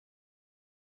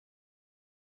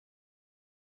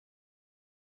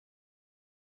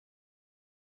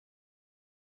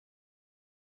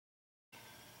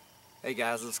Hey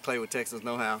guys, this is Clay with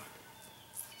Texasknowhow.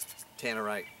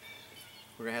 Tanerite.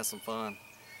 We're gonna have some fun.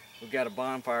 We've got a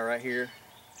bonfire right here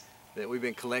that we've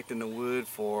been collecting the wood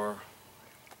for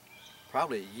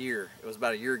probably a year. It was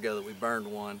about a year ago that we burned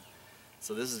one.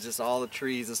 So this is just all the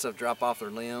trees and stuff drop off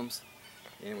their limbs,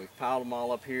 and we've piled them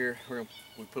all up here. We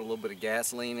put a little bit of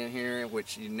gasoline in here,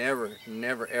 which you never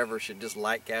ever should just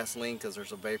light gasoline because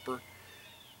there's a vapor.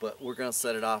 But we're gonna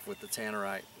set it off with the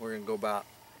Tanerite. We're gonna go about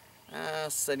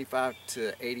 75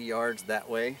 to 80 yards that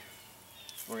way.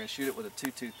 We're going to shoot it with a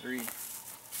 223.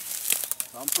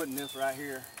 So I'm putting this right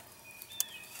here.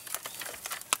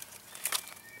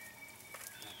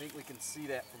 I think we can see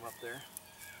that from up there.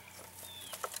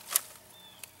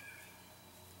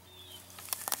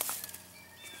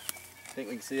 Think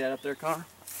we can see that up there, Connor?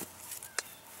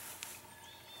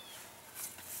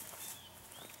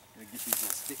 Gonna get these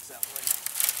little sticks out of the way.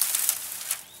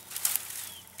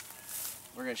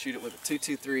 We're going to shoot it with a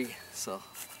 223, so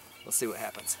let's see what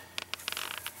happens.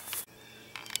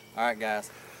 Alright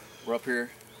guys, we're up here.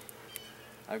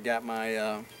 I've got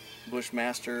my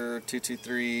Bushmaster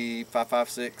 223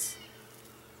 5.56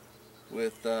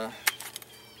 with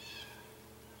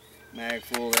mag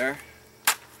full there.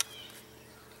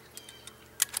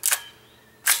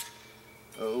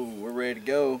 Oh, we're ready to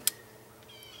go.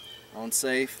 On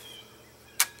safe.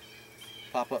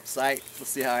 Pop up sight. Let's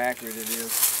see how accurate it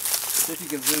is. See if you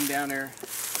can zoom down there.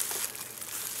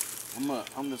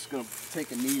 I'm just gonna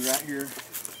take a knee right here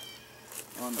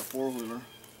on the four-wheeler.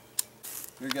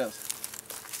 Here it goes.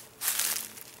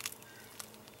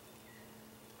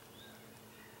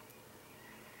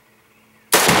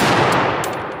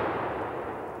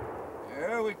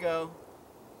 There we go.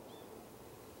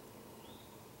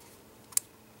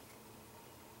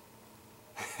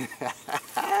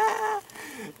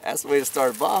 That's the way to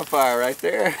start a bonfire right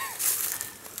there.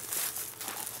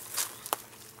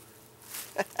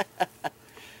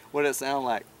 What did it sound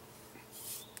like?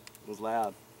 It was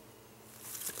loud.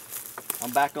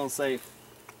 I'm back on safe.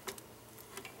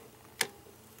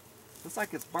 Looks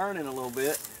like it's burning a little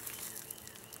bit.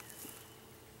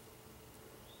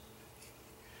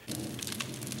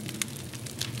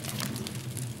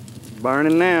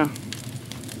 Burning now.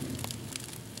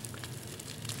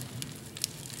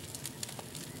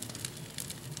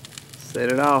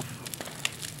 Set it off.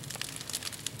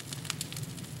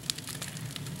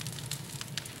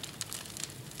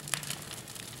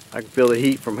 I can feel the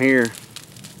heat from here.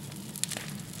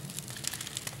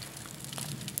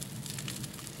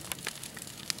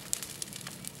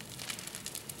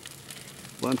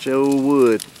 Bunch of old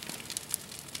wood.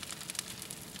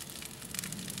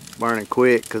 Burning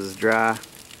quick because it's dry.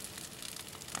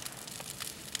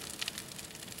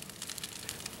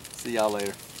 See y'all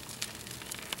later.